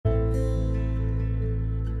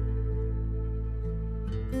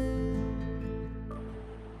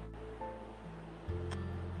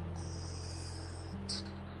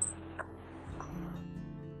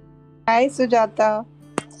Hi, Sujata.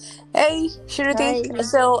 Hey, Shruti. Hi.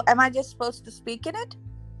 So, am I just supposed to speak in it?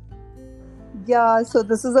 Yeah, so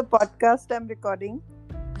this is a podcast I'm recording.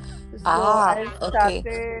 So Ah, I okay.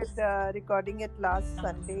 started recording it last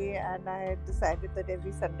Sunday, and I had decided that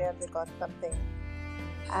every Sunday I'll record something.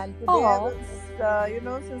 And today I Oh.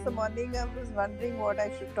 was, since the morning I was wondering what I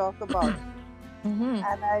should talk about. Mm-hmm.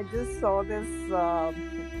 And I just saw this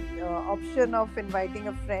option of inviting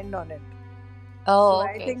a friend on it. So Oh,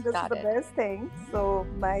 I okay. think this is the Started. best thing. So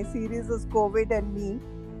my series is COVID and Me.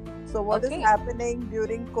 So what is Okay. happening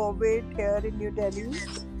during COVID here in New Delhi?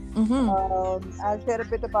 Mm-hmm. I'll share a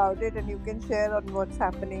bit about it, and you can share on what's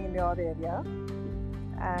happening in your area.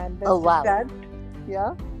 And Oh, let's chit wow. chat.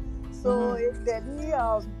 Yeah. So Mm-hmm. in Delhi,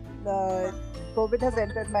 COVID has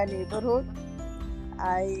entered my neighborhood.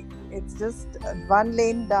 I It's just one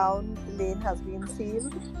lane down. The lane has been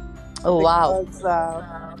sealed Oh, wow. because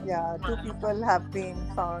yeah, two people have been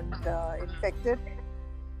found infected.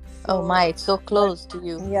 Oh, my. So, It's so but close to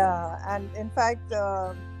you. yeah, and in fact,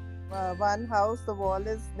 one house, the wall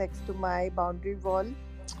is next to my boundary wall.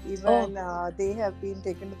 Oh, Even they have been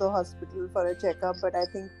taken to the hospital for a checkup, but I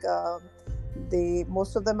think they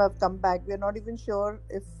most of them have come back. We are not even sure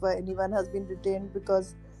if anyone has been retained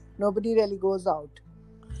because nobody really goes out.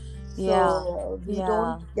 yeah. So we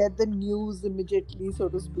don't Yeah. get the news immediately, so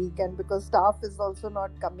to speak, and because staff is also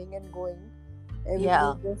not coming and going, everybody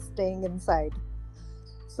Yeah. is just staying inside.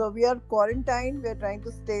 So we are quarantined. We are trying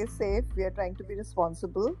to stay safe. We are trying to be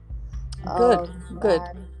responsible, Good. Good.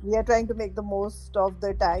 and we are trying to make the most of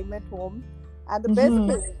the time at home. And the best Mm-hmm.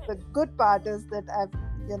 thing, the good part is that I've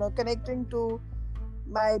connecting to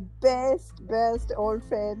my best old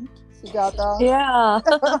friend Sujata. Yeah.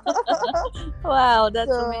 Wow.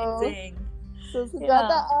 That's so amazing. so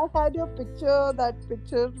Sujata, Yeah. I had your picture, that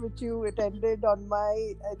picture which you attended on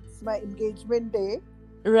it's my engagement day.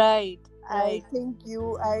 Right. I Right. think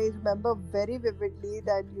I remember very vividly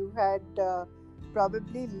that you had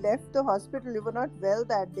probably left the hospital. You were not well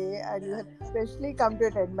that day, and you had specially come to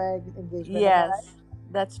attend my engagement. Am I right? Yes.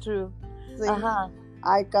 That's true. See, Uh-huh.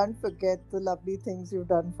 I can't forget the lovely things you've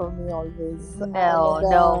done for me always. No, And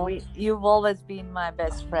no, you've always been my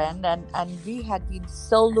best friend, and we had been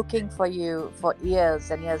so looking for you for years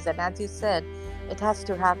and years. And as you said, it has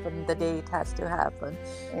to happen the day it has to happen.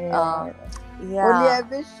 yeah, Um, only I yeah,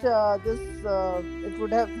 wish it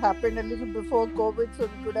would have happened a little before COVID, so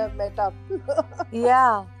we could have met up.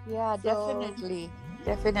 yeah, so, definitely,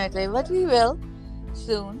 definitely. But we will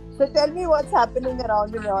soon. so tell me what's happening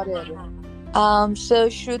around in your area. So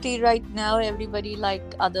Shruti, right now, everybody like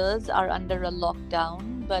others are under a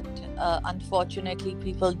lockdown, but unfortunately,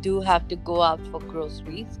 people do have to go out for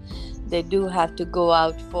groceries. They do have to go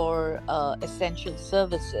out for essential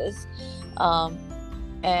services. Um,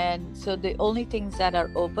 and so the only things that are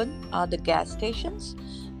open are the gas stations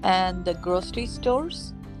and the grocery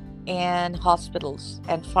stores and hospitals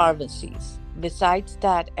and pharmacies. Besides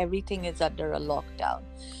that, everything is under a lockdown.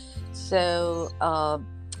 So,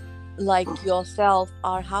 like yourself,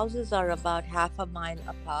 our houses are about half a mile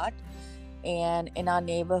apart. And in our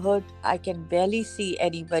neighborhood, I can barely see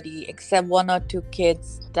anybody except one or two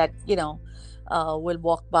kids that, will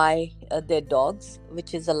walk by their dogs,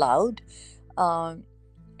 which is allowed. Um,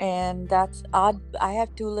 and that's odd. I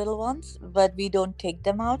have two little ones, but we don't take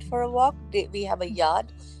them out for a walk. We have a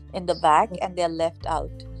yard in the back, and they're left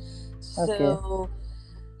out. Okay. So,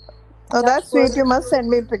 Oh, touch that's wood. sweet. You must send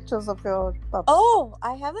me pictures of your pups. Oh,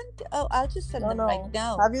 I haven't. Oh, I'll just send No, them right no.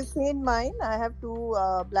 now. Have you seen mine? I have two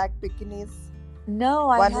black Pekinese. No,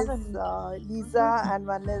 I One is haven't. Lisa and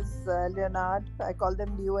one is Leonard. I call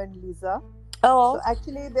them Leo and Lisa. So Oh,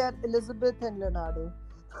 actually, they are Elizabeth and Leonardo.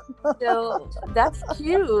 so that's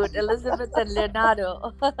cute, Elizabeth and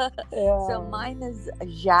Leonardo. So Yeah. mine is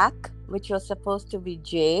Jacques, which was supposed to be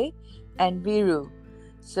J, and Viru.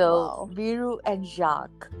 So Wow. Viru and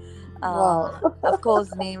Jacques. Wow. Of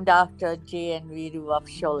course, named after J and Viru of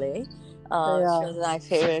Sholay, which Yeah. was my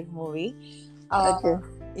favorite movie. Uh, Okay.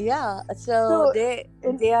 yeah, so So,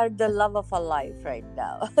 in they are the love of our life right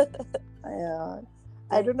now. yeah,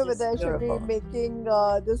 I They're don't know whether just I should be adorable. making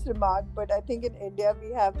this remark, but I think in India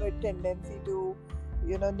we have a tendency to,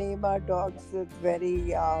 name our dogs with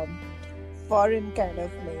very foreign kind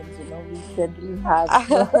of names. We generally have.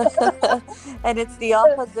 And it's the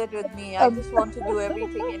opposite with me. I um, just want to do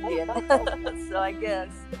everything Indian. So I guess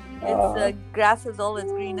it's uh, grass is always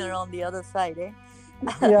greener on the other side, eh?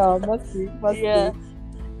 yeah, must be, must Yeah. be.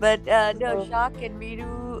 But no, So, Jacques and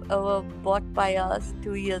Viru were bought by us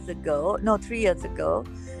 2 years ago. No, 3 years ago.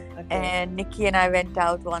 okay. And Nikki and I went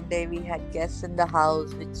out one day. We had guests in the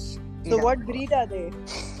house, which, you So, know, what breed are they?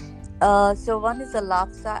 So one is a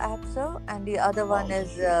Lhasa Apso and the other one Oh,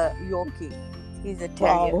 is sweet. Yorkie. He's a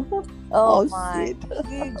terrier. Wow. Oh How my, sweet.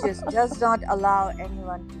 he just does not allow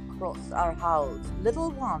anyone to cross our house.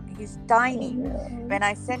 Little one, he's tiny. Yeah. When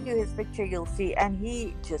I send you his picture, you'll see, and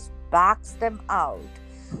he just backs them out.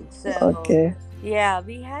 So, Okay. yeah,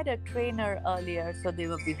 we had a trainer earlier, so they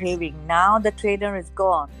were behaving. Now the trainer is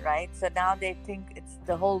gone, right? So now they think it's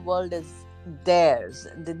the whole world is theirs.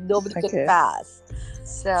 Nobody can Okay. pass.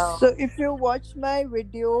 So, So if you watch my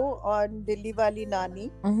video on Dilli Wali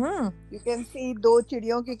Nani, mm-hmm. you can see दो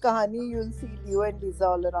चिड़ियों की कहानी. You'll see Leo and Lisa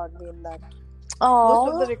all around me in that. Most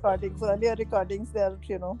of the Oh, recordings, earlier recordings, they're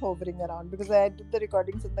hovering around because I did the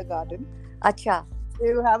recordings in the garden. acha. So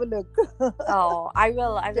you have a look. Oh, I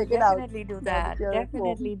will. I will Check it out definitely do now that that. you're at home.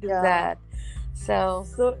 Definitely do Yeah. that. So,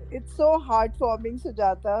 So it's so heartwarming,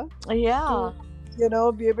 Sujata, yeah,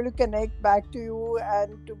 to be able to connect back to you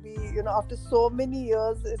and to be after so many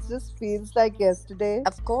years. It just feels like yesterday.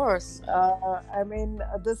 of course. I mean,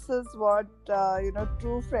 this is what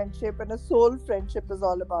true friendship and a soul friendship is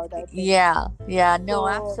all about, I think. Yeah, yeah. No, So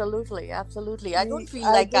absolutely, absolutely. I don't we feel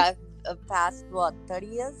I like just I've passed what 30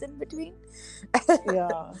 years in between.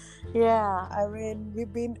 yeah. Yeah. I mean,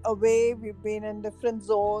 we've been away, we've been in different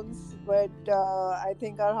zones, but I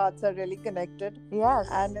think our hearts are really connected. Yes.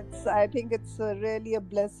 And I think it's really a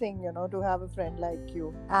blessing, to have a friend like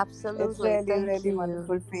you. It's Absolutely. really, Thank really you.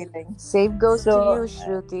 wonderful feeling. Same goes to So, you,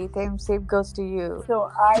 Shruti. Same goes to you.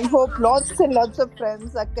 I hope lots and lots of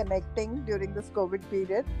friends are connecting during this COVID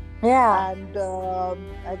period. Yeah. And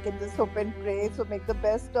I can just hope and pray. So, make the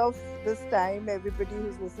best of this time, everybody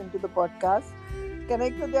who's listening to the podcast.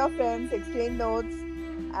 Connect with your friends, exchange notes,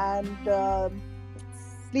 and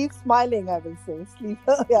sleep smiling, I will say. Sleep,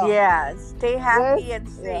 yeah. Yeah. Stay happy Rest, and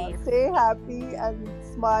yeah. safe. Stay happy and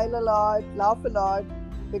smile a lot, laugh a lot,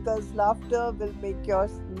 because laughter will make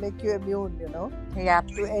you immune, Yeah.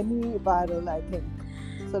 to any viral, I think.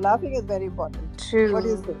 So laughing is very important. What do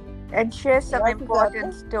you True. say? And share some Yeah,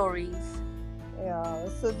 important Sujata? stories. Yeah.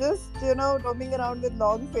 So just, roaming around with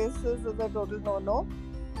long faces is a total no-no,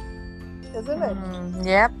 isn't it?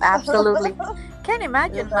 Yep, absolutely. Can't Yeah,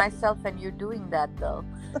 imagine myself and you doing that though.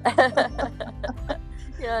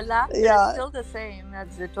 Your laughter is yeah, still the same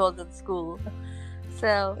as it was in school.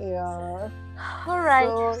 So, yeah. all right.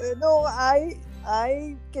 So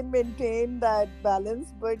I can maintain that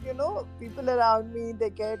balance, but people around me, they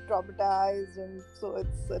get traumatized, and so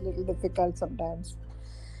it's a little difficult sometimes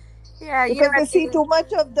Yeah, you because know, they see too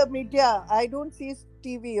much of the media. I don't see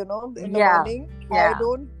TV, in the yeah, morning. I yeah.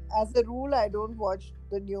 don't, as a rule, I don't watch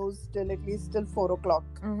the news till at least till 4 o'clock,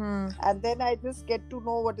 Mm-hmm. and then I just get to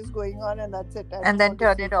know what is going on, and that's it. I And don't then want to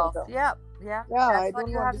turn see it off. further. Yeah, yeah. Yeah, That's I what don't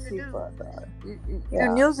you want have to to see do. further.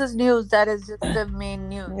 Yeah, News is news. That is just the main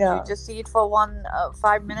news. You yeah, just see it for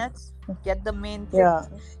 5 minutes, get the main thing, yeah,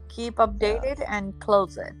 keep yeah, updated, and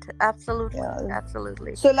close it. Absolutely, yeah.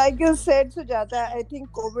 absolutely. So, like you said, Sujata, I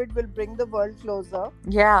think COVID will bring the world closer,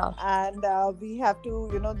 Yeah. and we have to,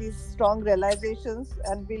 these strong realizations,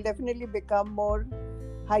 and we'll definitely become more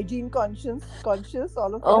hygiene conscious,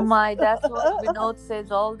 all of Oh us. my, that's what Vinod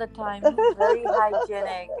says all the time. He's very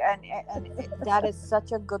hygienic, and that is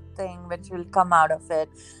such a good thing which will come out of it.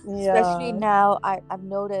 Especially Yeah. now, I've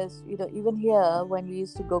noticed, even here when we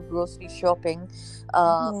used to go grocery shopping,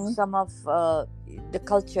 Mhm. some of the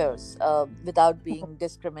cultures, without being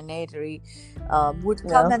discriminatory, would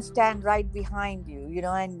come Yeah. and stand right behind you,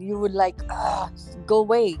 and you would like, go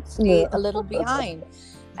away, stay a Yeah. little behind.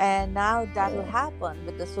 And now that'll happen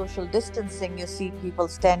with the social distancing. You see people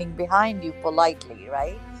standing behind you politely,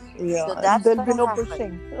 right? So Yeah. that's There'll be gonna no happen.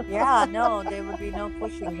 pushing. Yeah, no, there will be no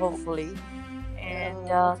pushing, hopefully. And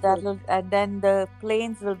That's good. and then the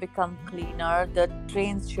planes will become cleaner. The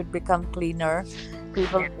trains should become cleaner.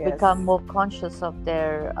 People become Yes. more conscious of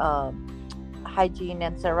their hygiene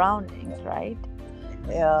and surroundings, right?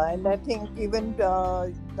 Yeah, and I think even now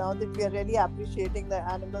that we are really appreciating the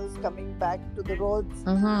animals coming back to the roads,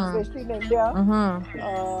 Mm-hmm. especially in India,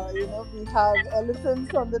 Mm-hmm. we have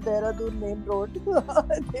elephants on the Dehradun main road.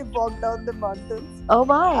 They walk down the mountains, Oh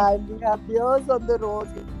my. and we have deers on the roads,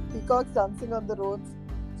 peacocks dancing on the roads.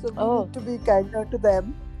 So we Oh need to be kinder to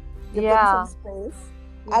them, give them some yeah. space.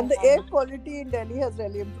 And the Yeah. air quality in Delhi has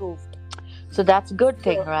really improved. So that's a good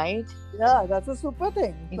thing, So right? yeah, that's a super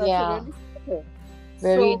thing. That's a Yeah. really super thing.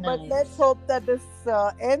 Very So, but let's nice. hope that this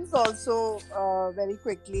ends also very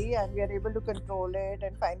quickly, and we are able to control it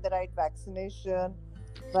and find the right vaccination,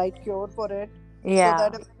 right cure for it, so Yeah.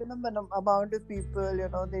 that a minimum amount of people,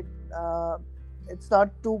 it's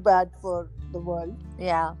not too bad for the world.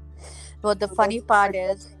 Yeah. But the So funny let's part hope it is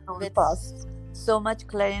gets controlled with fast. so much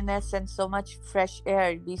cleanliness and so much fresh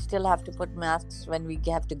air, we still have to put masks when we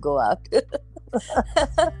have to go out.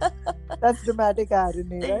 That's dramatic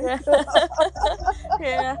irony, right? Yeah.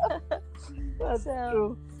 Yeah. That's So,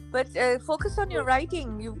 true. but focus on your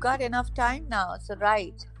writing. You've got enough time now. So,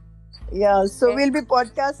 write. Yeah, so Okay. we'll be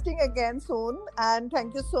podcasting again soon. And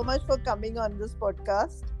thank you so much for coming on this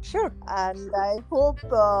podcast. Sure. And I hope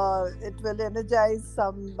it will energize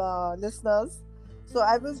some listeners. So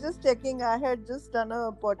I was just checking, I had just done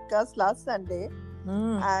a podcast last Sunday,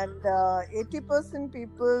 Mm. and 80%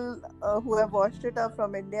 people who have watched it are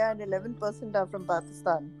from India, and 11% are from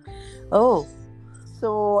Pakistan. Oh,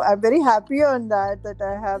 So I'm very happy on that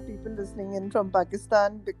I have people listening in from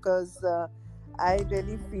Pakistan, because I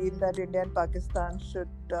really feel that India and Pakistan should,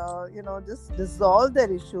 just dissolve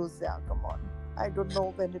their issues. Yeah, come on. I don't know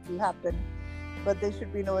when it will happen, but there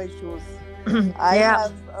should be no issues. I yeah.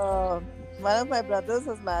 have one of my brothers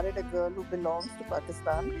has married a girl who belongs to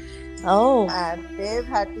Pakistan, Oh, and they've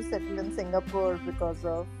had to settle in Singapore because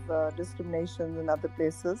of discrimination in other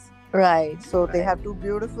places. right. So they Right. have two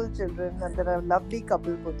beautiful children, and they're a lovely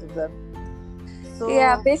couple, both of them.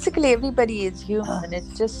 Yeah, So basically everybody is human.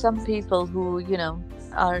 It's just some people who,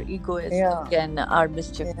 are egoistic yeah, and are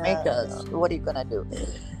mischief yeah. makers. What are you gonna do?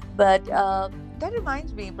 But that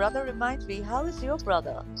reminds me, brother reminds me, how is your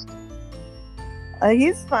brother?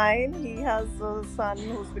 He's fine. He has a son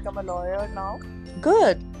who's become a lawyer now.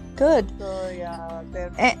 Good, good. So yeah,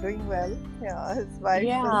 they're Eh, doing well. Yeah, his wife is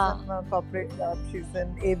yeah. in a corporate job. She's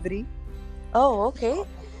in Avery. Oh, okay.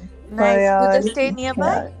 So Nice. Do they stay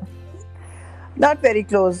nearby? yeah, not very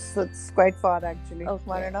close. It's quite far actually. One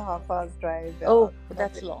Okay. and a half hours drive. Yeah, Oh, not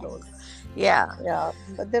that's very long. close. Yeah. Yeah,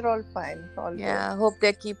 but they're all fine, all good. Yeah. Hope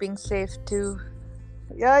they're keeping safe too.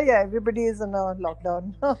 Yeah. Everybody is in a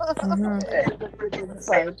lockdown. Hmm. Everybody is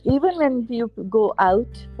inside. Even when you go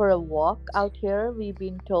out for a walk out here, we've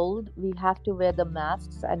been told we have to wear the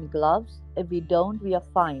masks and gloves. If we don't, we are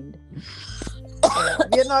fined. Yeah,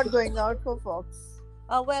 we are not going out for walks.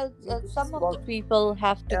 Well, We some just of the walk. people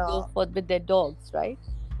have to go Yeah, for with their dogs, right?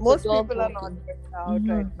 So most dog people are not walking. going out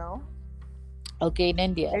Hmm. right now. Okay, in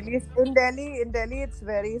India. At least in Delhi, it's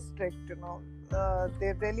very strict.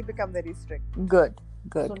 They've really become very strict. Good,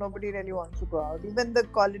 So good, nobody really wants to go out. Even the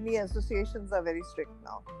colony associations are very strict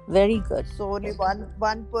now. very good. So only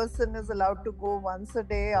one person is allowed to go once a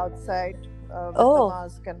day outside with the Oh,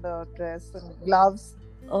 mask and the dress and gloves,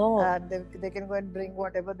 oh. and they can go and bring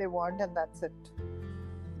whatever they want, and that's it,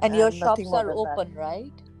 And your and nothing shops more are than that. open,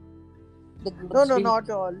 right? The No, grocery. not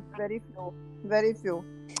all. Very few. Very few.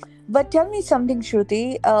 But tell me something, Shruti.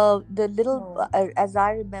 The little, Hmm. as I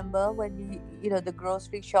remember, when the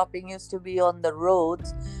grocery shopping used to be on the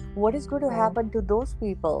roads. What is going to Hmm. happen to those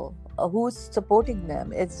people? Who's supporting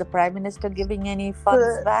them? Is the Prime Minister giving any funds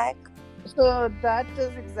So, back? so that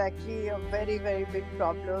is exactly a very, very big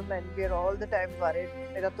problem, and we're all the time worried.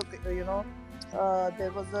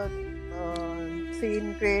 There was a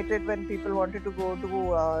scene created when people wanted to go to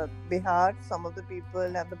Bihar. Some of the people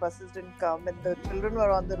and the buses didn't come, and the children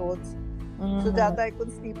were on the roads. So Mm, Jata, I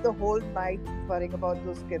couldn't sleep the whole night worrying about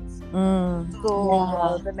those kids. So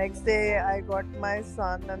yeah. the next day, I got my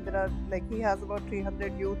son, and there are he has about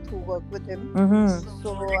 300 youth who work with him. Mm-hmm.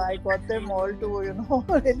 So I got them all to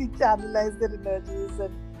really channelize their energies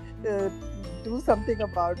and do something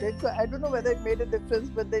about it. So I don't know whether it made a difference,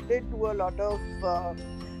 but they did do a lot of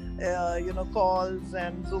calls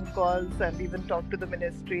and Zoom calls, and even talk to the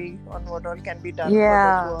ministry on what all can be done for the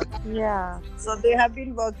Yeah. poor. Yeah. So they have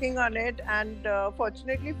been working on it, and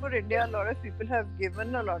fortunately for India, a lot of people have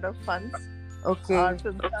given a lot of funds. Okay. Our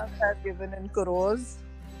Sanstans have given in crores.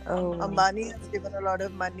 Oh. Ambani has given a lot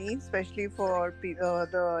of money, especially for the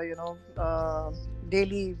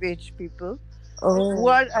daily wage people who Oh.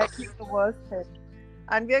 are, I think, the worst hit.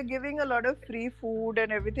 And we are giving a lot of free food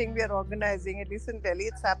and everything. We are organizing, at least in Delhi,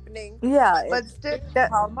 it's happening. Yeah. But still,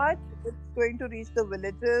 how much it's going to reach the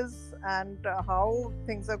villages, and how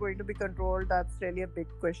things are going to be controlled, that's really a big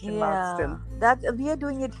question mark still. That we are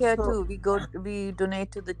doing it here So, too. We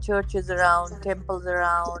donate to the churches around, temples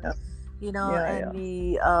around, yeah, yeah, and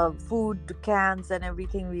yeah, we food cans and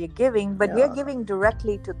everything we are giving, but we are yeah, giving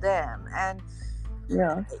directly to them. And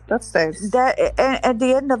yeah, that's nice. that at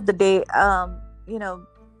the end of the day,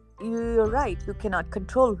 you're right. You cannot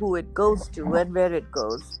control who it goes to and where it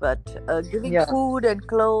goes, but giving Yeah, food and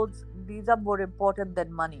clothes, these are more important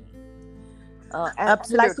than money. And like you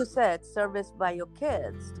absolutely. said, service by your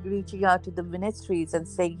kids, reaching out to the ministries and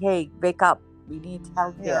saying, "Hey, wake up! We need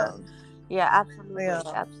help Yeah. here." Yeah, absolutely, Yeah.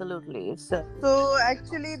 absolutely. So, So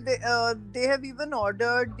actually, they have even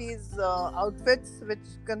ordered these outfits, which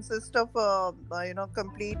consist of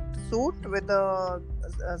complete suit with a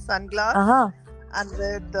uh sunglass huh. and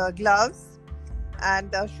with gloves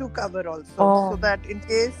and a shoe cover also, so Oh, that in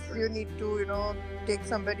case you need to take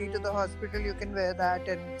somebody to the hospital, you can wear that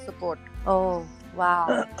and support. oh,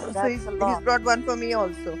 wow, So that's a he's lot. brought one for me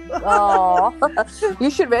also. Oh, you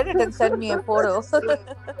should wear it and send me a photo.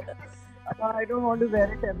 I don't want to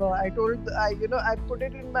wear it ever. I put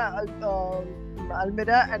it in my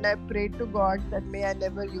almirah, and I prayed to God that may I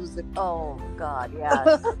never use it. Oh God,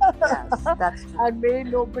 yes, yes, that's true. And may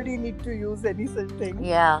nobody need to use any such thing.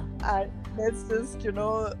 Yeah. And let's just,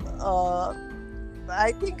 uh,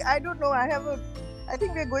 I think, I don't know. I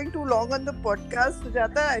think we're going too long on the podcast,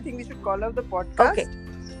 Sujata. I think we should call off the Okay, podcast,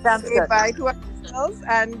 sounds say good. bye to our listeners,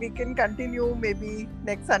 and we can continue maybe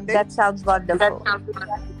next Sunday. That sounds wonderful.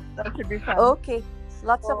 That should be fun. Okay,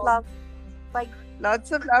 lots of So, love. Bye.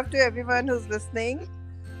 lots of love to everyone who's listening.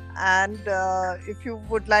 And if you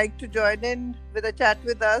would like to join in with a chat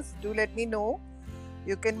with us, do let me know.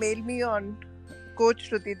 You can mail me on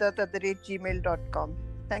coachshrutidutt@gmail.com.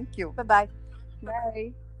 Thank you. Bye bye.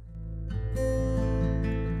 Bye.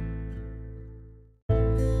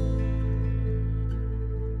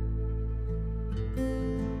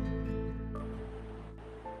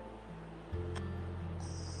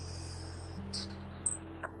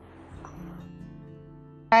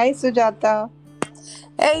 Hi, Sujata.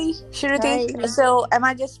 Hey, Shruti. Hi. So, am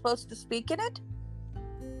I just supposed to speak in it?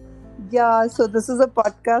 Yeah, so this is a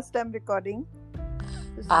podcast I'm recording.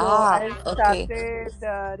 So Ah, I okay.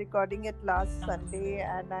 started recording it last Sunday,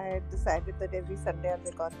 and I had decided that every Sunday I'll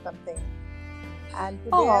record something. And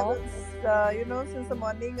today I Oh. was, since the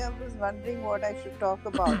morning I was wondering what I should talk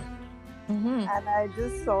about. Mm-hmm. And I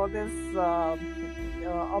just saw this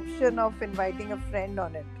option of inviting a friend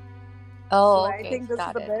on it. So Oh, I okay. think this is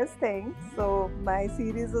Got the it. best thing. So my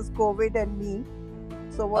series is COVID and Me.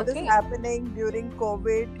 So what is Okay. happening during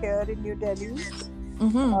COVID here in New Delhi?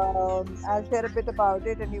 Mm-hmm. I'll share a bit about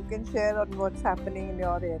it, and you can share on what's happening in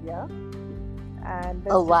your area. And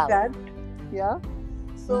Oh, let's just wow. chat. Yeah.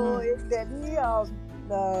 So Mm-hmm. in Delhi,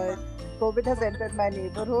 COVID has entered my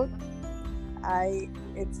neighborhood.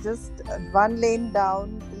 It's just one lane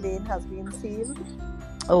down. The lane has been sealed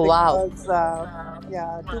Oh, wow. because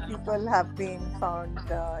yeah, two people have been found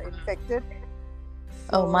infected.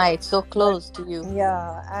 Oh, my. So, It's so but close to you.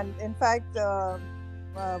 yeah, and in fact,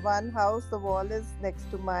 one house, the wall is next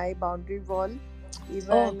to my boundary wall.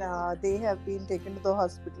 Oh, Even they have been taken to the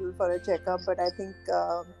hospital for a checkup, but I think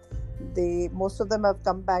they most of them have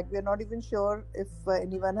come back. We're not even sure if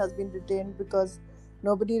anyone has been detained because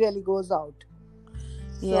nobody really goes out.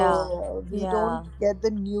 yeah. So we don't Yeah. get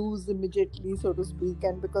the news immediately, so to speak,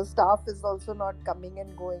 and because staff is also not coming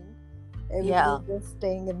and going, everybody Yeah. is just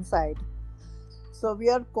staying inside. So we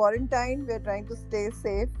are quarantined. We are trying to stay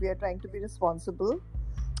safe. We are trying to be responsible,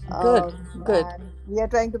 Good. Good. and we are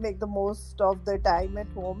trying to make the most of the time at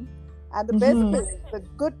home. And the best Mm-hmm. thing, the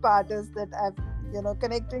good part is that I've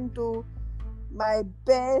connecting to my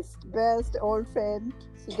best old friend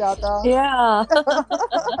Sujata. Yeah.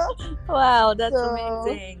 Wow, that's so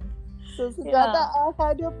amazing. So Sujata, Yeah. I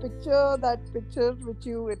had your picture, that picture which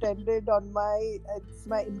you attended on it's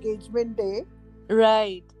my engagement day.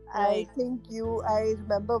 Right. I Right. think I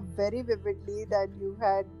remember very vividly that you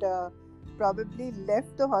had probably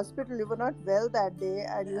left the hospital. You were not well that day,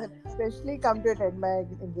 and you had specially come to attend my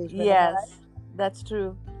engagement. Am I right? Yes, that's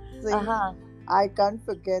true. Uh See, huh. I can't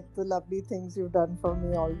forget the lovely things you've done for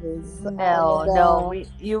me always. No, And no,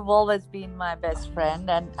 you've always been my best friend,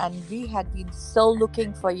 and we had been so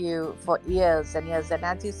looking for you for years and years. And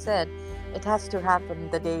as you said, it has to happen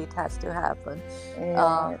the day it has to happen. yeah,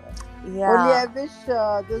 Uh, only yeah, I wish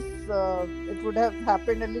it would have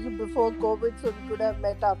happened a little before COVID, so we could have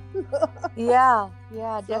met up. yeah,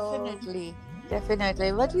 yeah, So, definitely,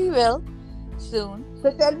 definitely. But we will soon.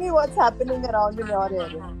 so tell me what's happening around in your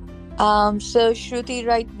area. So Shruti,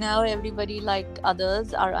 right now, everybody like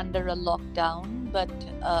others are under a lockdown, but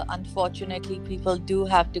unfortunately, people do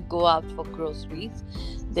have to go out for groceries.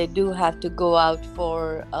 They do have to go out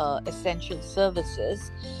for essential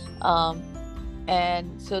services. Um,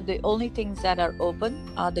 and so the only things that are open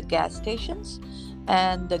are the gas stations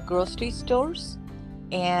and the grocery stores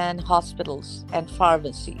and hospitals and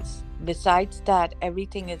pharmacies. Besides that,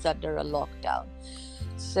 everything is under a lockdown.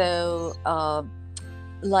 So,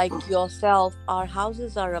 like yourself, our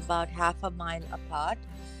houses are about half a mile apart.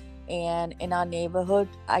 And in our neighborhood,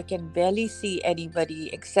 I can barely see anybody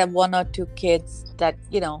except one or two kids that,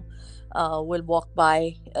 will walk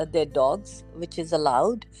by their dogs, which is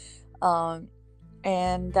allowed. Um,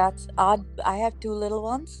 and that's odd. I have two little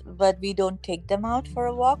ones, but we don't take them out for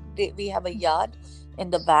a walk. We have a yard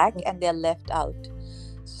in the back, and they're left out.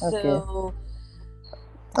 Okay. So,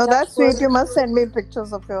 Oh, touch that's sweet. wood. You must send me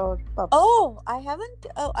pictures of your pups. Oh, I haven't.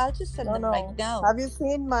 Oh, I'll just send No, them right no. now. Have you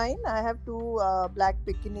seen mine? I have two black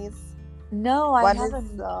Pekinese. No, I One is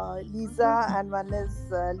haven't. Lisa Mhm. and one is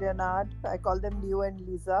Leonard. I call them Leo and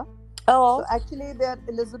Lisa. So Oh, actually, they are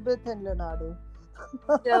Elizabeth and Leonardo.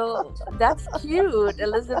 so that's cute,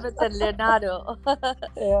 Elizabeth and Leonardo.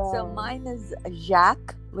 So Yeah. mine is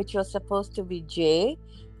Jacques, which was supposed to be J,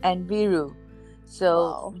 and Viru. So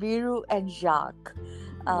Wow. Viru and Jacques.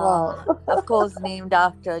 Wow. Of course, named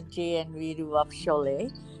after Jay and Viru of Sholay,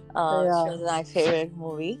 which Yeah. was my favorite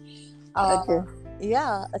movie. Uh, Okay.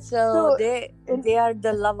 yeah, so So, they in they are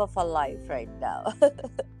the love of our life right now.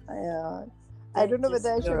 yeah, I They're don't know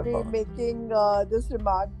whether just I should be adorable. making this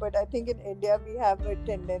remark, but I think in India we have a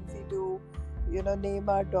tendency to, name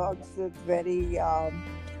our dogs with very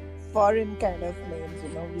foreign kind of names.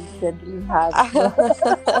 We generally have.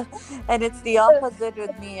 And it's the opposite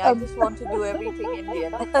with me. I um, just want to do everything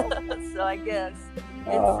Indian. So I guess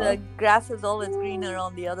it's uh, grass is always greener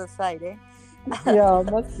on the other side, eh? yeah,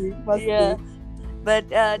 must be, must Yeah. be. But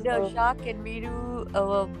no, So, Jacques and Viru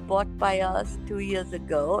were bought by us 2 years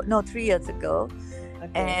ago. No, 3 years ago.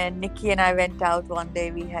 okay. And Nikki and I went out one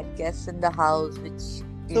day. We had guests in the house, which,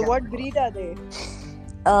 you So, know. what breed are they?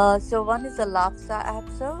 So one is a Lhasa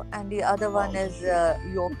Apso and the other one Oh, is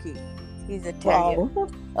sweet. Yorkie. He's a terrier. Wow.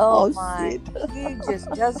 Oh Oh, my. sweet. He just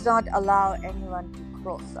does not allow anyone to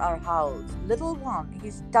cross our house. Little one.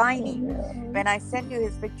 He's tiny. Yeah. When I send you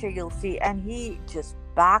his picture, you'll see. And he just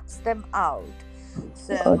backs them out.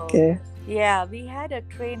 So, Okay. yeah, we had a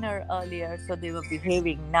trainer earlier, so they were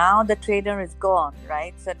behaving. Now the trainer is gone,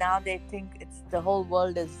 right? So now they think it's the whole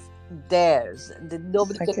world is theirs.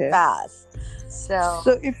 Nobody can Okay. pass. So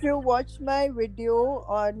So, if you watch my video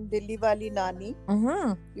on Dilli Wali Nani,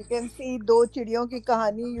 mm-hmm. you can see दो चिड़ियों की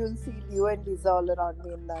कहानी. You'll see Leo and Lisa all around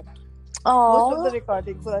me in that. Most of the Oh,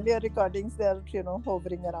 recordings, earlier recordings, they're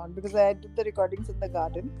hovering around because I did the recordings in the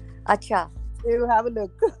garden. acha. So you have a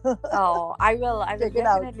look. Oh, I will. I will Check it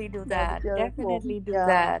out definitely do now that that. you're at home. Definitely do Yeah.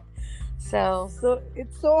 that. So, So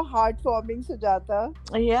it's so heartwarming, Sujata,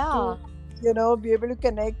 yeah, to be able to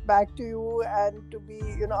connect back to you and to be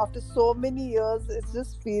after so many years. It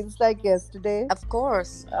just feels like yesterday. of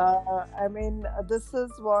course. I mean, this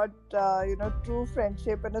is what true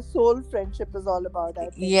friendship and a soul friendship is all about, I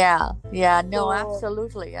think. Yeah, yeah, no, So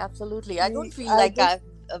absolutely, absolutely. I don't feel I like just,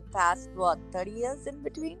 I've passed what 30 years in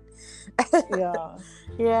between. yeah.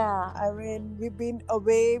 Yeah, I mean, we've been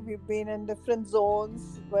away, we've been in different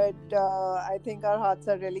zones, but I think our hearts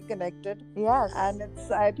are really connected, yes, and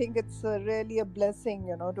I think it's really a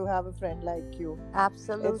blessing, to have a friend like you. It's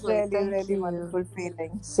absolutely. really, Thank really you. wonderful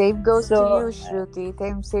feeling. Same goes to So you,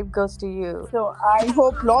 Shruti. Same goes to you. So I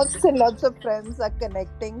hope lots and lots of friends are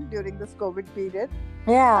connecting during this COVID period,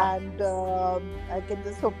 Yeah, and I can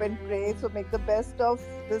just hope and pray. So make the best of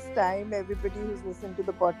this time, everybody who's listening to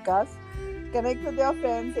the podcast. Connect with your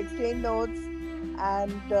friends, exchange notes,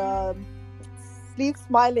 and sleep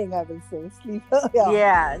smiling. I will say sleep. Yeah,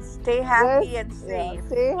 yeah. Stay rest. happy and Yeah, safe.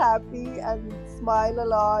 stay happy and smile a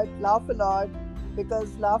lot, laugh a lot,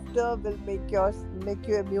 because laughter will make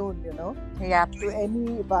you immune. Yeah, To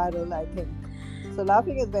any viral, I think. So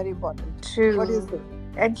laughing is very important. What do you true. say?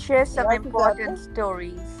 And share some Yeah, important Sujata?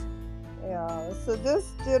 stories. Yeah. So just,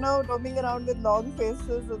 roaming around with long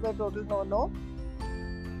faces is a total no-no,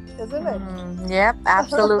 isn't it? Yep,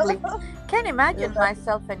 absolutely. Can't Yeah, imagine that,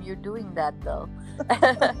 myself and you doing that though.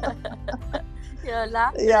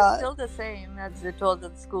 Laughter is yeah, still the same as it was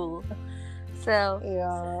in school. So,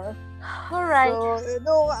 yeah. all right.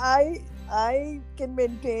 So, I can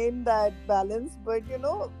maintain that balance, but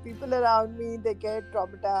people around me, they get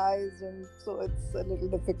traumatized, and so it's a little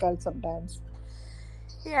difficult sometimes.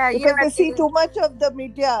 Yeah, Because they at see age. too much of the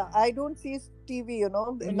media. I don't see TV,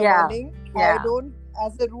 in the Yeah, morning. I yeah. don't,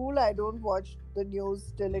 as a rule, I don't watch the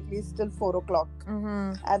news till at least till 4 o'clock,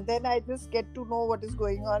 Mm-hmm. and then I just get to know what is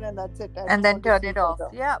going on, and that's it. I And don't then want to turn see it off.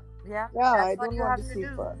 further. Yeah, yeah. Yeah, That's I what don't you want have to to see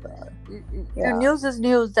do. further. Yeah, News is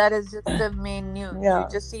news. That is just the main news. You yeah,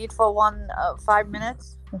 just see it for 5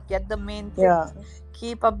 minutes, get the main thing, yeah,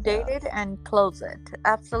 keep yeah, updated, and close it.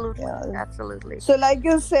 Absolutely, yeah. absolutely. So, like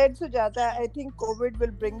you said, Sujata, I think COVID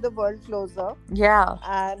will bring the world closer, Yeah,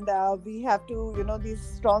 and we have to, these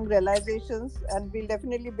strong realizations, and we'll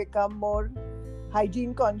definitely become more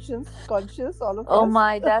hygiene conscious, all of Oh us.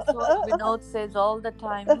 my, that's what Vinod says all the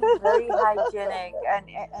time. He's very hygienic,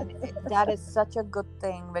 and that is such a good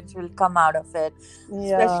thing which will come out of it.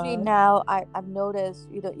 Especially Yeah. now, I've noticed,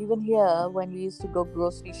 even here when we used to go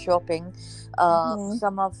grocery shopping, Hmm.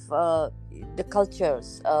 some of the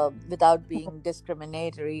cultures, without being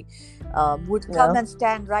discriminatory, would come Yeah. and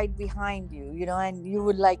stand right behind you, and you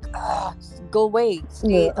would like, go away,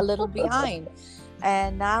 stay Yeah. a little behind.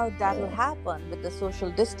 And now that'll happen with the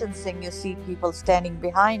social distancing. You see people standing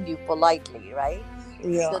behind you politely, right? So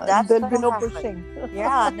Yeah. that's There'll be gonna no happen. pushing.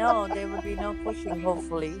 Yeah, no, there would be no pushing,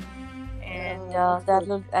 hopefully. And That's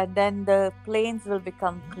good. and then the planes will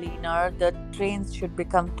become cleaner. The trains should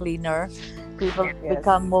become cleaner. People Yes.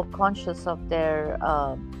 become more conscious of their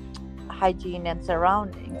hygiene and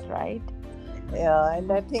surroundings, right? Yeah, and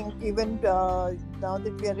I think even now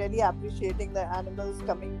that we are really appreciating the animals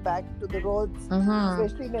coming back to the roads, Mm-hmm.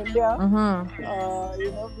 especially in India,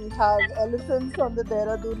 Mm-hmm. we have elephants on the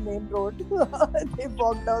Dehradun main road. They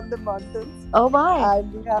walk down the mountains, Oh my.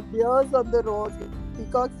 and we have deers on the roads,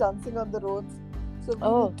 peacocks dancing on the roads. So we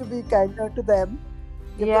Oh need to be kinder to them,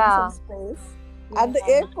 give them some yeah. space. And the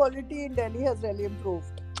Yeah. air quality in Delhi has really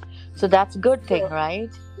improved. So that's a good thing, So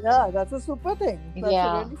right? yeah, that's a super thing. That's a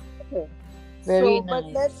Yeah. really super thing. Very So, but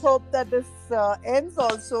let's nice. hope that this ends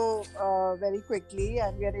also very quickly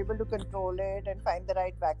and we are able to control it and find the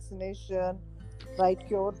right vaccination, right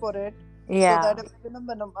cure for it, so Yeah. that a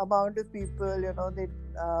minimum amount of people,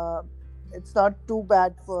 it's not too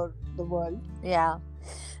bad for the world. Yeah.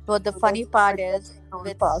 But the So let's funny hope part it gets is, controlled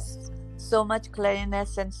with fast. so much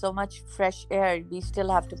cleanliness and so much fresh air, we still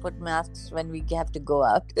have to put masks when we have to go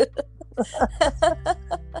out.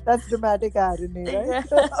 That's dramatic irony, right?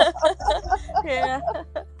 Yeah. Yeah.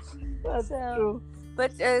 That's So, true.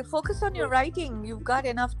 but focus on your writing. You've got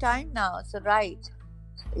enough time now. So, write.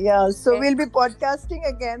 Yeah, so Okay. we'll be podcasting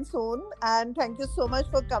again soon. And thank you so much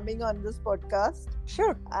for coming on this podcast.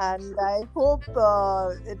 Sure. And I hope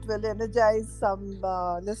it will energize some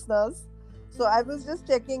listeners. So I was just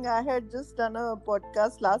checking, I had just done a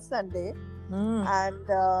podcast last Sunday, Mm. and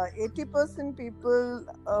 80% people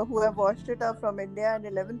who have watched it are from India, and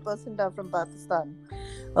 11% are from Pakistan.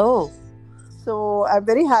 Oh, So I'm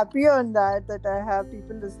very happy on that I have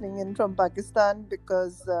people listening in from Pakistan,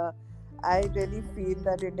 because I really feel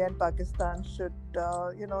that India and Pakistan should,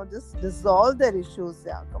 just dissolve their issues.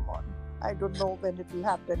 Yeah, come on. I don't know when it will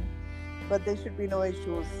happen, but there should be no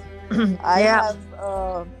issues. I yeah.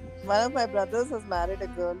 have one of my brothers has married a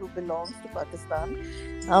girl who belongs to Pakistan,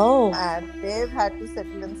 Oh, and they've had to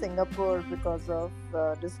settle in Singapore because of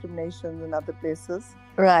discrimination in other places.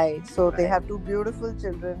 right. So they Right. have two beautiful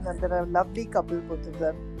children, and they're a lovely couple, both of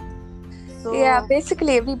them. Yeah, So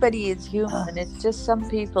basically everybody is human. It's just some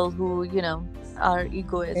people who, are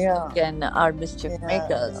egoistic yeah, and are mischief yeah.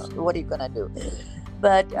 makers. What are you gonna do?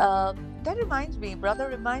 But that reminds me, brother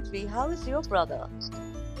reminds me, how is your brother?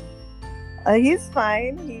 He's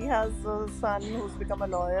fine. He has a son who's become a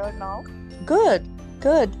lawyer now. Good,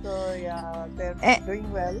 good. So yeah, they're Eh,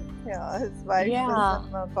 doing well. Yeah, his wife is yeah.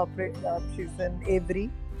 in a corporate job. She's in Avery.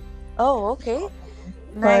 Oh, okay. So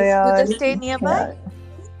Nice. Do yeah, they stay nearby? yeah.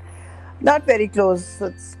 Not very close.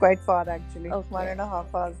 It's quite far actually. One Okay. and a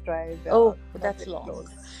half hours drive. Yeah, Oh, not that's very long. close.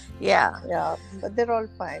 Yeah. Yeah, but they're all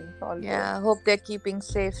fine. All good. Yeah. Hope they're keeping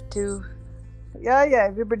safe too. Yeah, yeah.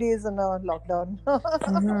 Everybody is in a lockdown.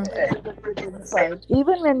 Hmm. Everybody inside.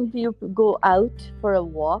 Even when you go out for a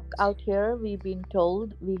walk out here, we've been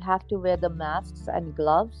told we have to wear the masks and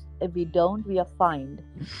gloves. If we don't, we are fined.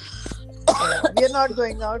 Yeah, we are not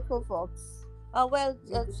going out for walks. Well,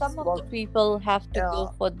 We some just of the walk. people have to Yeah, go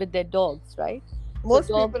for with their dogs, right? So most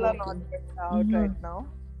dog people are not walking. going out Hmm. right now.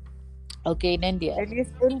 Okay, in India. At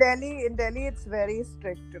least in Delhi, it's very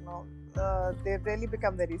strict. They've really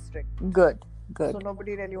become very strict. Good, So good,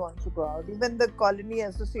 nobody really wants to go out. Even the colony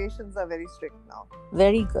associations are very strict now.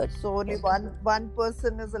 very good. So only one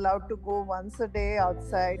person is allowed to go once a day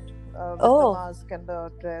outside with the Oh, mask and the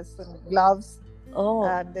dress and gloves, oh,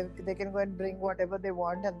 and they can go and bring whatever they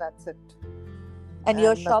want, and that's it, and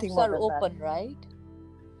your and nothing shops more are than that. open, right?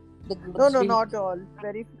 The No, no, grocery. not all.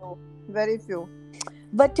 Very few. Very few.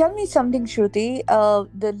 But tell me something, Shruti.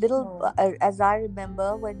 The little, Hmm. as I remember,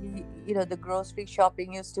 when the grocery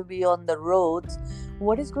shopping used to be on the roads.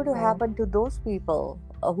 What is going to Hmm. happen to those people?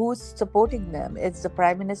 Who's supporting them? Is the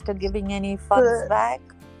Prime Minister giving any funds So, back?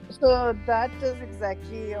 so that is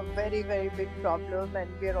exactly a very, very big problem, and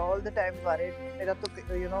we're all the time worried. मेरा तो,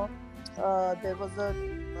 there was a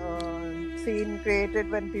scene created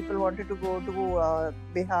when people wanted to go to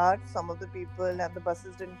Bihar. Some of the people and the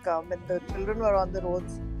buses didn't come, and the children were on the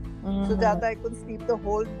roads. Sujata, Mm. I couldn't sleep the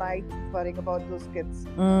whole night worrying about those kids.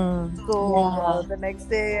 Mm. So Yeah. the next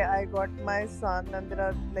day, I got my son, and there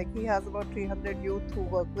are like he has about 300 youth who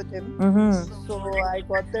work with him. Mm-hmm. So I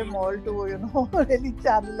got them all to really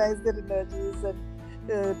channelize their energies and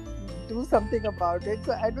do something about it.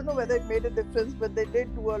 So I don't know whether it made a difference, but they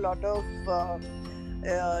did do a lot of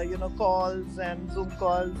calls and Zoom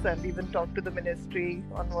calls, and even talk to the ministry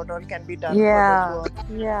on what all can be done for the Yeah. poor.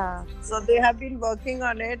 Yeah. So they have been working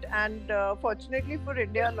on it, and fortunately for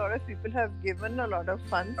India, a lot of people have given a lot of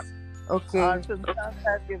funds. Our Okay. filmstars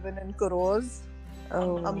have given in crores.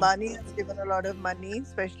 Oh. Ambani has given a lot of money,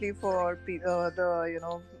 especially for the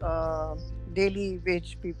daily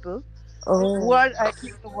wage people who Oh. are, I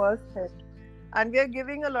think, the worst hit. And we are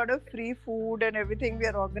giving a lot of free food and everything. We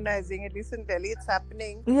are organizing. At least in Delhi, it's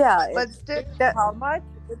happening. Yeah. But still, That, how much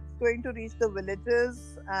it's going to reach the villages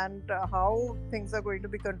and how things are going to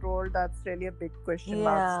be controlled, that's really a big question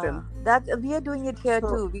mark yeah. still. That we are doing it here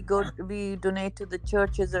So, too. We donate to the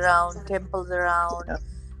churches around, temples around,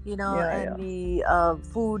 yeah, and yeah, we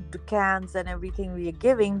food cans and everything we are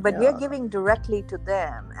giving, but we are yeah, giving directly to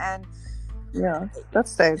them. And yeah.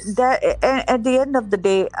 That's nice. that at the end of the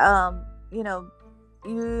day, you know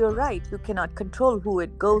you're right, you cannot control who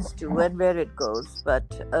it goes to and where it goes, but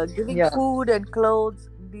giving Yeah, food and clothes,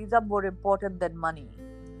 these are more important than money.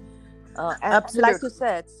 And like you absolutely.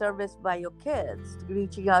 said, service by your kids,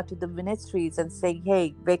 reaching out to the ministries and saying,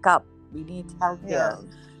 hey, wake up, we need help Yeah, here.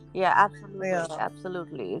 Yeah, absolutely, yeah.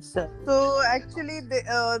 absolutely. So So actually, they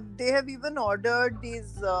have even ordered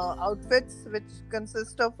these outfits, which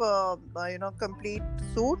consist of a complete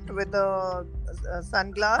suit with a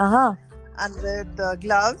sunglass uh-huh. and with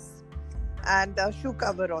gloves and a shoe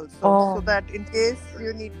cover also, so Oh. that in case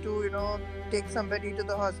you need to take somebody to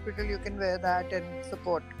the hospital, you can wear that and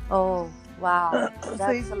support. Oh, wow, So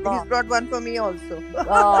that's a he's lot. brought one for me also.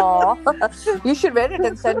 Oh. You should wear it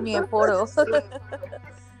and send me a photo.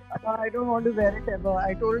 I don't want to wear it ever.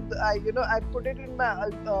 I told I put it in my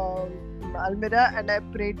almirah, and I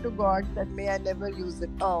prayed to God that may I never use it.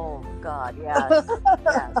 Oh God, yes,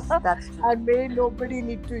 yes, that's true. And may nobody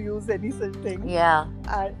need to use any such thing. Yeah.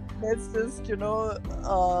 And let's just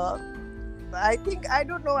I think I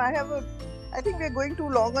don't know. I think we're going too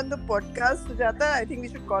long on the podcast, Sujata. I think we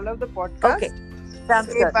should call off the Okay, podcast.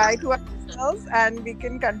 sounds Say good. bye to our listeners, and we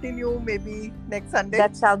can continue maybe next Sunday.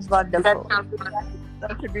 That sounds wonderful.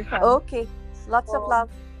 That should be fun. Okay, lots of So, love.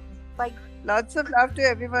 Bye. lots of love to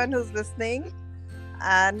everyone who's listening.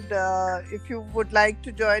 And if you would like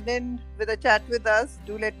to join in with a chat with us,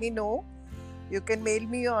 do let me know. You can mail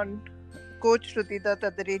me on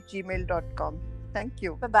coachshrutidutt@gmail.com. Thank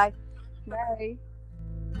you. Bye bye. Bye.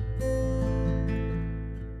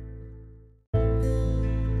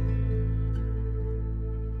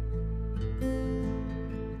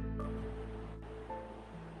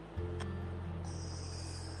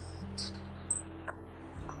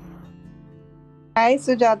 Hi,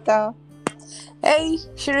 Sujata. Hey,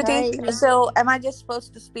 Shruti. Hi. So, am I just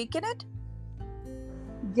supposed to speak in it?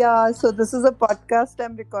 Yeah, so this is a podcast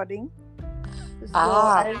I'm recording. So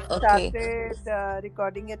Ah, I okay. started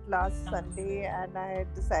recording it last Sunday, and I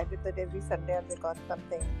had decided that every Sunday I'll record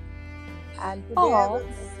something. And today I Oh. was,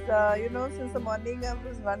 since the morning I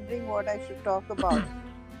was wondering what I should talk about.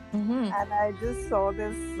 Mm-hmm. And I just saw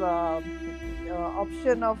this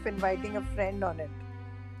option of inviting a friend on it.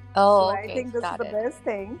 So Oh, I okay. think this is the Started. best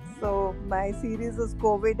thing. So my series is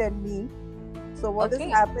COVID and Me. So what is Okay.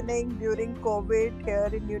 happening during COVID here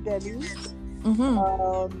in New Delhi? Mm-hmm.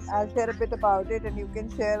 I'll share a bit about it, and you can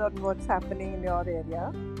share on what's happening in your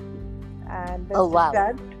area. And Oh, let's just wow.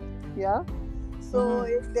 chat. Yeah. So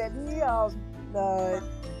Mm-hmm. in Delhi,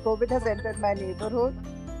 COVID has entered my neighborhood.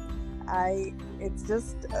 It's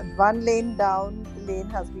just one lane down. The lane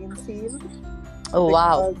has been sealed Oh,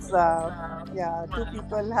 wow. because two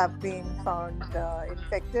people have been found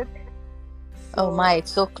infected. Oh, my. So,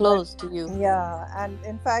 It's so but close to you. yeah, and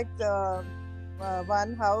in fact,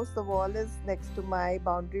 one house, the wall is next to my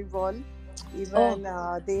boundary wall. Oh, Even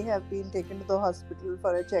they have been taken to the hospital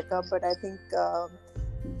for a checkup, but I think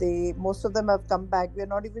they most of them have come back. We are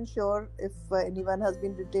not even sure if anyone has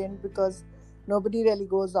been detained because nobody really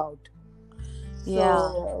goes out. yeah.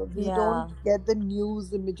 So we Yeah. don't get the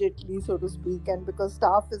news immediately, so to speak, and because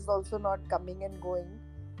staff is also not coming and going,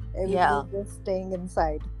 everybody Yeah. is just staying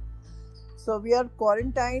inside. So we are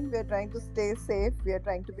quarantined. We are trying to stay safe. We are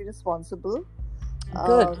trying to be responsible,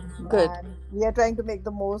 Good. Good. and we are trying to make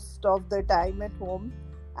the most of the time at home.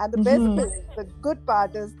 And the best Mm-hmm. thing, the good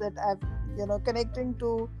part is that I've connecting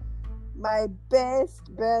to my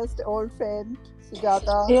best old friend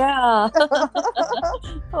Sujata. Yeah.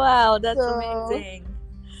 Wow, that's So amazing.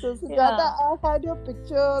 So Sujata, Yeah. I had your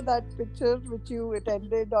picture, that picture which you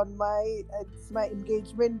attended on it's my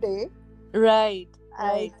engagement day. Right. I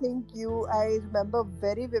Right. think I remember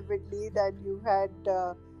very vividly that you had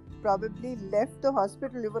probably left the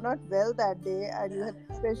hospital. You were not well that day, and you had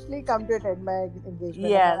specially come to attend my engagement.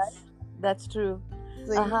 Am I right? Yes, that's true.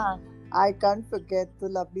 See, Uh-huh. I can't forget the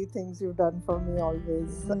lovely things you've done for me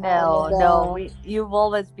always. No, And no, you've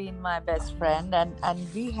always been my best friend,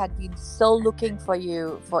 and we had been so looking for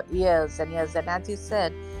you for years and years. And as you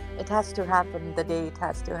said, it has to happen the day it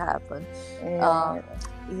has to happen. yeah, Um,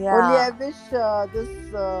 only I yeah, wish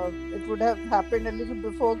it would have happened a little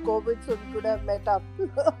before COVID, so we could have met up.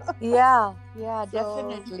 yeah, yeah, So,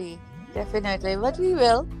 definitely, definitely. But we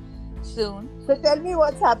will soon. so tell me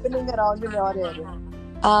what's happening around in your area.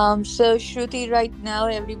 So Shruti, right now,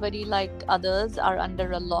 everybody like others are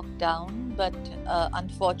under a lockdown, but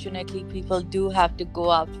unfortunately, people do have to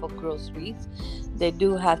go out for groceries. They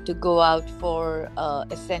do have to go out for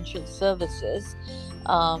essential services.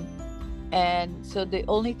 Um, and so the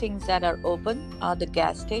only things that are open are the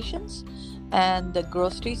gas stations and the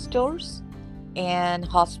grocery stores and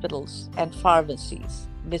hospitals and pharmacies.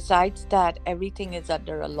 Besides that, everything is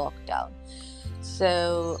under a lockdown.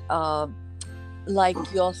 So,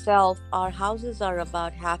 like yourself, our houses are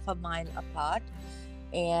about half a mile apart.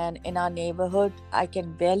 And in our neighborhood, I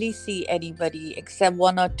can barely see anybody except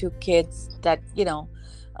one or two kids that,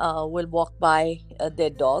 will walk by their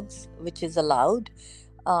dogs, which is allowed.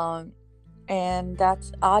 Um, and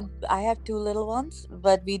that's odd. I have two little ones,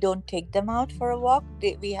 but we don't take them out for a walk.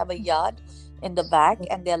 We have a yard in the back,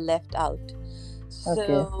 and they're left out. Okay.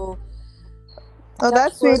 So, Oh, touch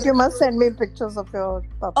that's sweet. wood. You must send me pictures of your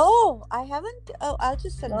pups. Oh, I haven't. Oh, I'll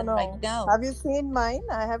just send No, them right no. now. Have you seen mine?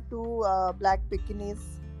 I have two black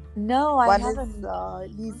Pekinese. No, I One is haven't.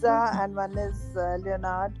 Lisa and one is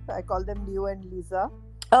Leonard. I call them Leo and Lisa.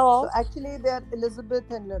 So Oh, actually, they are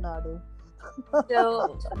Elizabeth and Leonardo.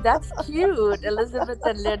 so that's cute, Elizabeth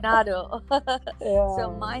and Leonardo.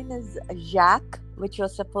 So Yeah. mine is Jacques, which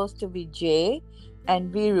was supposed to be J,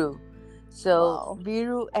 and Viru. So Wow.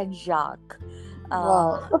 Viru and Jacques.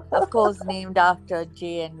 Wow. Of course, named after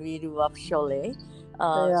J and Viru of Sholay, which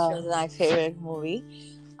Yeah. was my favorite movie.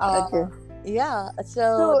 Uh, Okay. yeah,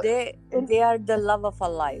 so So, in they are the love of our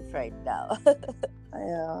life right now.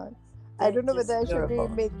 yeah, I They're don't know whether just I should be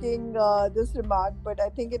adorable. making this remark, but I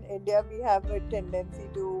think in India we have a tendency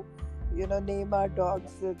to, name our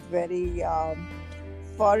dogs with very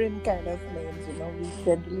foreign kind of names. We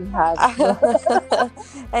generally have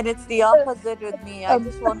And it's the opposite with me. I um,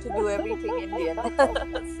 just want to do everything Indian.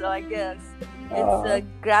 So I guess it's uh,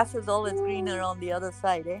 grass is always greener on the other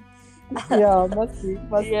side, eh? yeah, must be,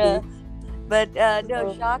 must Yeah. be. But no,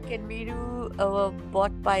 So, Shark and Viru were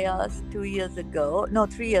bought by us 2 years ago. No,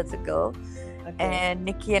 3 years ago. okay. And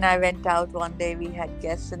Nikki and I went out one day. We had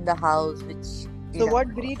guests in the house, which, you So, know.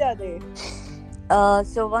 what breed are they?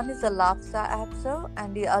 So one is a Lhasa Apso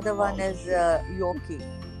and the other one Oh, is sweet. Yorkie.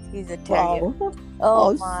 He's a terrier. Wow.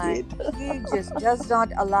 Oh How my, sweet. he just does not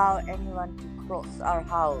allow anyone to cross our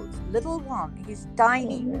house. Little one, he's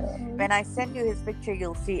tiny. Yeah. When I send you his picture,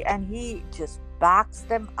 you'll see, and he just backs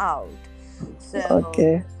them out. So,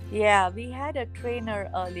 Okay. yeah, we had a trainer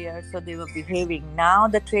earlier, so they were behaving. Now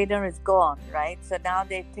the trainer is gone, right? So now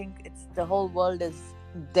they think it's the whole world is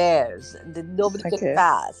theirs. Nobody can Okay.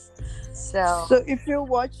 pass. So, So, if you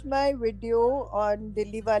watch my video on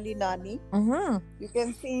Dilli Wali Nani, mm-hmm. you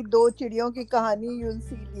can see दो चिड़ियों की कहानी. You'll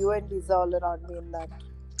see Leo and Lisa all around me in that.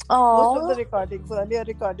 Most of the Oh, recordings, earlier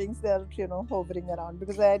recordings, they're hovering around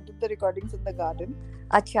because I did the recordings in the garden.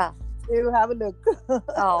 acha. So you have a look,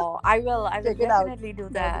 Oh, I will. I will check it out definitely do now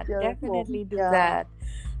that that. you're at home. Definitely do Yeah. that.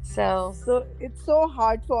 So, So it's so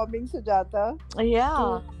heartwarming, Sujata, to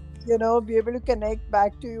yeah, be able to connect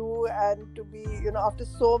back to you and to be after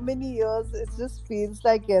so many years, it just feels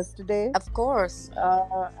like yesterday. of course.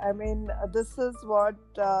 I mean, this is what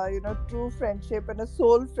true friendship and a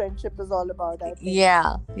soul friendship is all about, I think.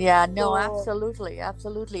 Yeah, yeah, no, So absolutely,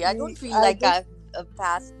 absolutely. I don't we, feel I like just I've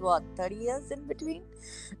passed what 30 years in between.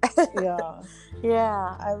 yeah.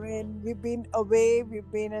 Yeah, I mean, we've been away,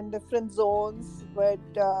 we've been in different zones, but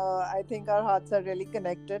I think our hearts are really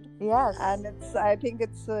connected. yes, And I think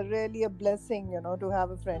it's really a blessing, to have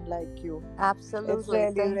a friend like you. It's absolutely.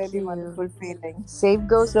 really, Thank really you. wonderful feeling. Same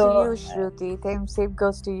goes to So, you, Shruti. Same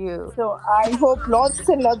goes to you. so I hope lots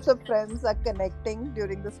and lots of friends are connecting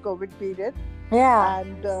during this COVID period. Yeah,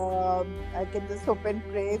 And I can just hope and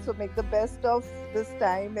pray. So make the best of this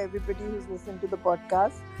time, everybody who's listening to the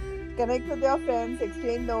podcast. Connect with your friends,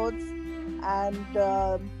 exchange notes, and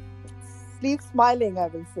sleep smiling, I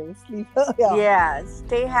will say. Sleep, yeah. Yeah,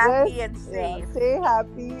 stay happy Rest, and yeah. safe. Stay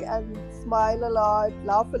happy and smile a lot,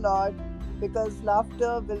 laugh a lot, because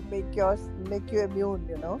laughter will make you immune,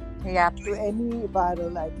 Yeah, to any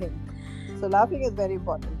viral, I think. So laughing is very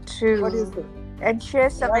important. What do you true. say? And share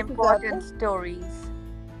some Yeah, important Sujata? stories.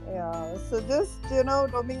 Yeah. So just,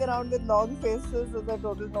 roaming around with long faces is a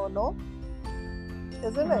total no-no,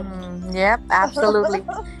 isn't it? Yep, absolutely.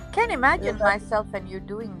 Can't Yeah, imagine that, myself and you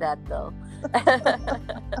doing that though.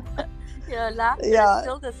 Laughter is yeah,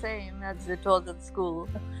 still the same as it was in school.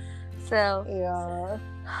 So, yeah.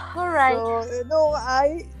 all right. So,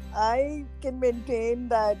 I can maintain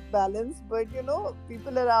that balance, but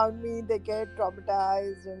people around me, they get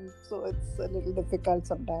traumatized, and so it's a little difficult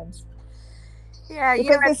sometimes Yeah,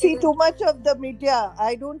 because yeah, they see too much of the media.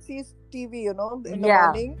 I don't see TV, in the yeah,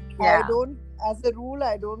 morning. I yeah. don't, as a rule,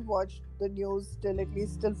 I don't watch the news till at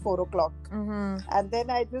least till 4 o'clock, Mm-hmm. and then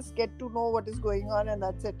I just get to know what is going on, and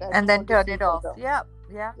that's it. I And don't then want to turn see it off. further. Yeah,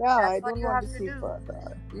 yeah. Yeah, That's I what don't you want to have to see do.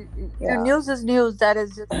 further. Yeah, News is news. That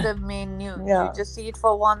is just the main news. You yeah, just see it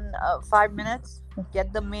for 5 minutes,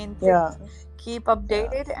 get the main thing, yeah, keep yeah,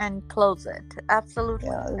 updated, and close it. Absolutely,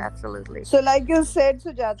 yeah. absolutely. So, like you said,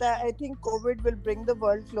 Sujata, I think COVID will bring the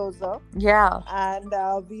world closer, Yeah. and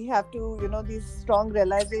we have to, these strong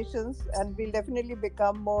realizations, and we'll definitely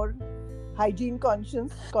become more hygiene conscious,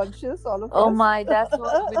 all of Oh us. my, that's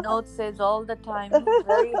what Vinod says all the time. He's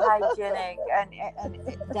very hygienic, and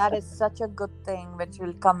that is such a good thing which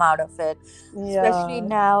will come out of it. Especially Yeah.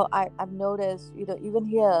 now, I've noticed, even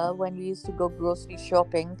here when we used to go grocery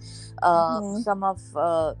shopping, Mhm. some of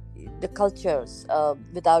the cultures,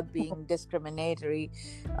 without being discriminatory,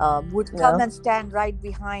 would come Yeah. and stand right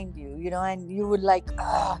behind you, and you would like,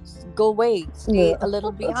 go away, stay a Yeah.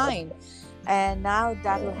 little behind. And now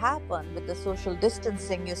that'll happen with the social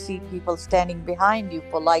distancing. You see people standing behind you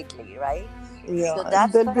politely, right? So Yeah.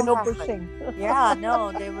 that's There'll be gonna no happen. pushing. Yeah,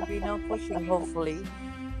 no, there would be no pushing, hopefully.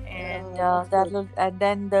 And Yeah, that's good. and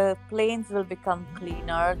then the planes will become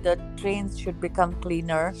cleaner. The trains should become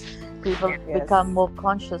cleaner. People become Yes. more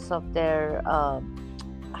conscious of their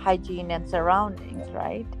hygiene and surroundings,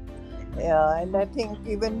 right? Yeah, and I think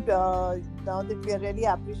even now that we are really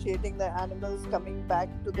appreciating the animals coming back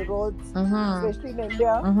to the roads, Mm-hmm. especially in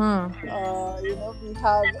India, Mm-hmm. we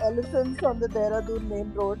have elephants on the Dehradun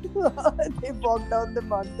main road. They walk down the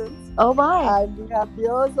mountains, Oh my. and we have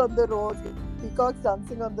deers on the roads, peacocks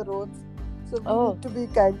dancing on the roads. So we Oh, need to be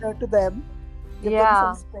kinder to them, give them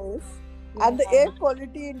some yeah. space. Yeah. And the air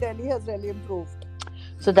quality in Delhi has really improved.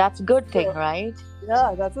 So that's a good thing, So right?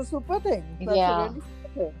 yeah, that's a super thing. That's a Yeah. really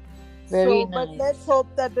super thing. Very So, but let's nice. hope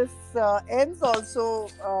that this ends also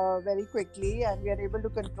very quickly, and we are able to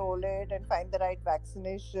control it and find the right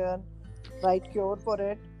vaccination, right cure for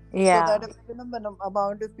it, so Yeah. that a minimum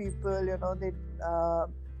amount of people, uh,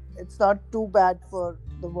 it's not too bad for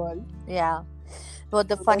the world. Yeah. But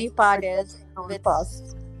the So funny let's hope part it gets is, controlled with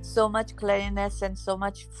fast. so much cleanliness and so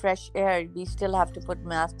much fresh air, we still have to put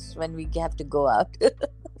masks when we have to go out.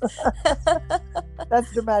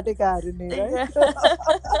 That's dramatic irony, right? Yeah.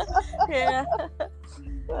 Yeah.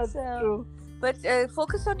 That's So, true. but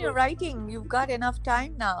focus on your writing. You've got enough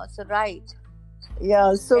time now. So, write.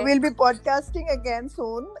 Yeah, so Okay. we'll be podcasting again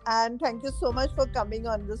soon. And thank you so much for coming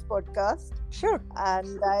on this podcast. Sure.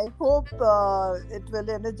 And I hope it will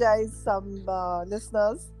energize some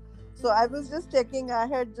listeners. So I was just checking, I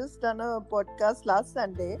had just done a podcast last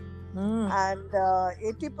Sunday, Mm. and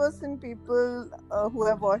 80% people who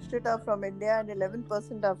have watched it are from India, and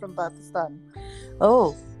 11% are from Pakistan.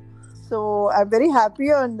 Oh, So I'm very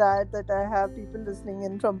happy on that I have people listening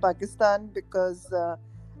in from Pakistan, because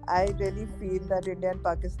I really feel that India and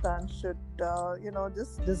Pakistan should,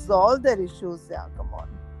 just dissolve their issues. Yeah, come on.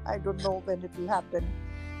 I don't know when it will happen,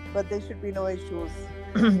 but there should be no issues.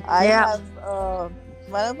 I yeah. have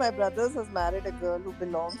one of my brothers has married a girl who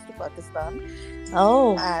belongs to Pakistan,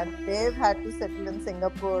 Oh, and they've had to settle in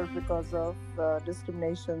Singapore because of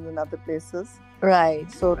discrimination in other places.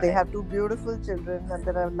 right. So they Right. have two beautiful children, and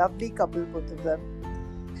they're a lovely couple, both of them.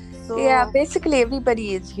 Yeah, So, basically everybody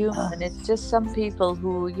is human. It's just some people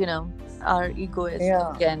who, are egoistic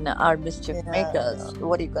yeah, and are mischief yeah, makers.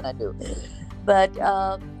 What are you gonna do? yeah. But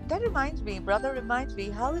that reminds me, brother reminds me,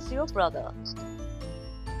 how is your brother?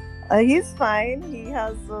 He's fine. He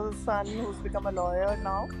has a son who's become a lawyer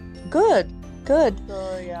now. Good, good.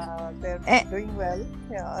 So, yeah, they're Eh, doing well.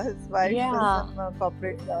 Yeah, his wife is yeah. in a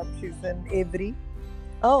corporate job. She's in Avery.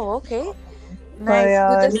 Oh, okay. So, Nice. Do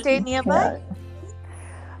yeah, they stay nearby? yeah.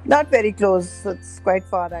 Not very close. It's quite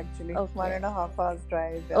far, actually. One Okay. and a half hours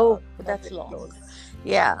drive. Yeah, Oh, not that's very long. close.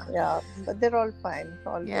 Yeah. Yeah, but they're all fine.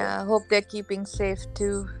 All good. Yeah. Hope they're keeping safe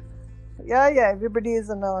too. Yeah. Everybody is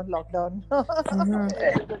in a lockdown. Hmm.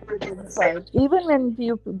 Everybody is inside. Even when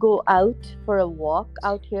you go out for a walk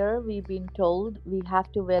out here, we've been told we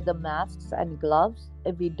have to wear the masks and gloves.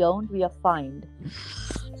 If we don't, we are fined.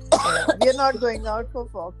 Yeah, we are not going out for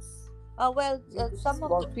walks. Well, We some just of the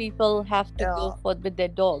walk. people have to go Yeah, for with their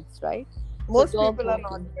dogs, right? So most dog people are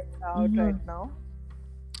not walking. going out Hmm. right now.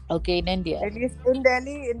 Okay, in India. At least in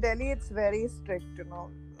Delhi, it's very strict.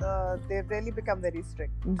 They've really become very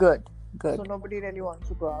strict. Good, So good, nobody really wants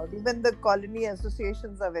to go out. Even the colony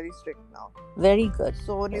associations are very strict now. very good.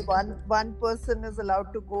 So only one person is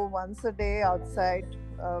allowed to go once a day outside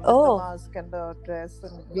with the Oh, mask and the dress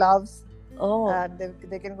and gloves, oh, and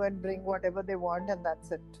they can go and bring whatever they want, and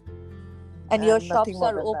that's it, and your and nothing shops more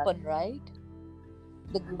are than that. open, right?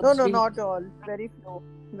 The No, grocery. not all. Very few.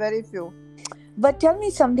 Very few. But tell me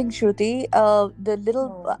something, Shruti. The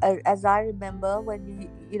little, Hmm. as I remember, when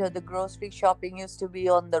the grocery shopping used to be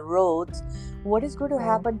on the roads. What is going to Hmm.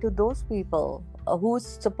 happen to those people? Who's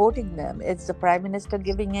supporting them? Is the prime minister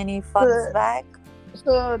giving any funds So, back?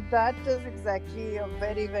 so that is exactly a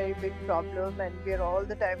very, very big problem, and we're all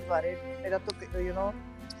the time worried. मेरा तो,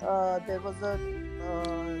 there was a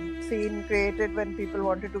scene created when people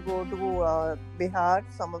wanted to go to Bihar.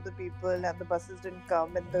 Some of the people and the buses didn't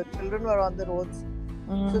come, and the children were on the roads.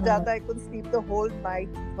 Sujata, I Mm, couldn't sleep the whole night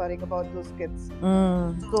worrying about those kids.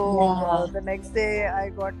 So yeah. the next day, I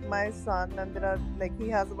got my son, and there are like he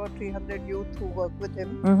has about 300 youth who work with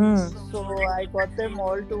him. Mm-hmm. So I got them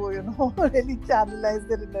all to really channelize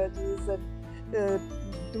their energies and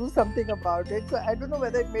do something about it. So I don't know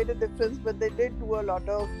whether it made a difference, but they did do a lot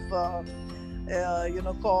of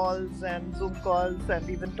calls and Zoom calls, and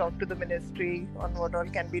even talk to the ministry on what all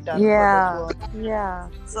can be done for the Yeah. poor. Yeah.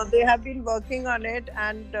 So they have been working on it,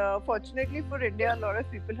 and fortunately for India, a lot of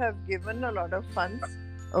people have given a lot of funds.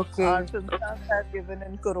 Our Okay. Finstars has given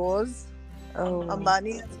in crores. Oh.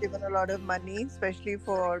 Ambani has given a lot of money, especially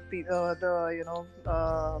for the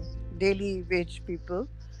daily wage people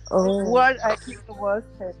who Oh. are, I think, the worst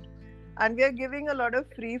hit. And we are giving a lot of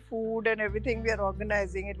free food and everything. We are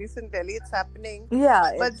organizing. At least in Delhi, it's happening. Yeah.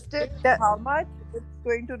 But still, That. how much it's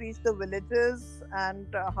going to reach the villages and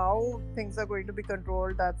how things are going to be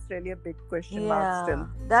controlled, that's really a big question mark Yeah, still.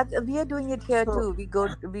 that we are doing it here So, too.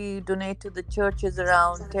 We donate to the churches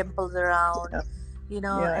around, temples around, yeah,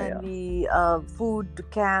 and yeah, we food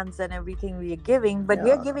cans and everything we are giving, but we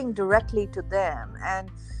are yeah, giving directly to them.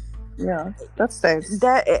 And yeah. That's nice.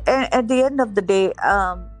 that at the end of the day,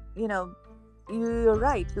 you're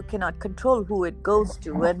right. You cannot control who it goes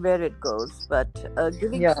to and where it goes, but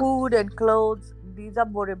giving Yeah, food and clothes, these are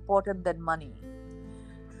more important than money.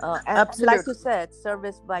 And like you absolutely. said,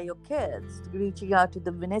 service by your kids, reaching out to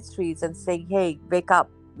the ministries and saying, "Hey, wake up!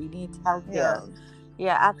 We need help here." Yeah,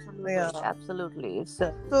 Yeah, absolutely, yeah. absolutely. So,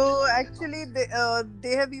 So actually,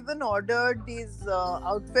 they have even ordered these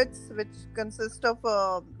outfits, which consist of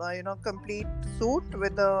a complete suit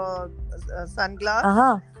with a uh sunglass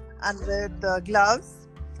huh. and with gloves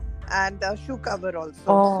and a shoe cover also,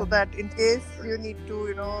 so Oh, that in case you need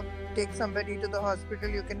to take somebody to the hospital,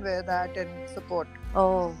 you can wear that and support.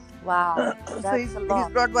 oh, wow, So that's he's a he's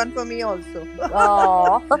lot. brought one for me also.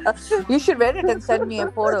 Oh, you should wear it and send me a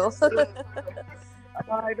photo.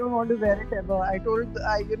 I don't want to wear it ever. I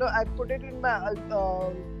put it in my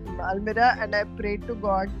almirah, and I prayed to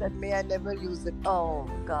God that may I never use it. Oh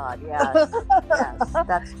God, yes, yes,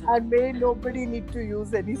 that's true. And may nobody need to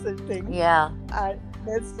use any such thing. Yeah. And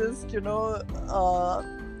let's just,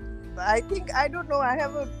 I don't know. I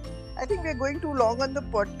think we're going too long on the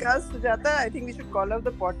podcast, Sujata. I think we should call off the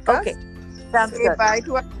Okay, podcast, sounds say good. bye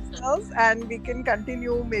to our listeners, and we can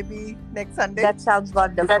continue maybe next Sunday. That sounds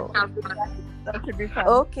wonderful. That should be fun.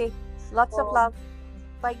 Okay, lots of So, love.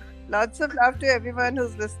 Bye. lots of love to everyone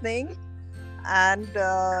who's listening. And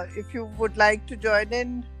if you would like to join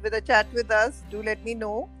in with a chat with us, do let me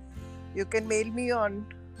know. You can mail me on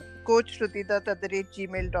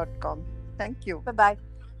coachshrutidutt@gmail.com. Thank you. Bye bye.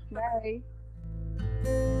 Bye.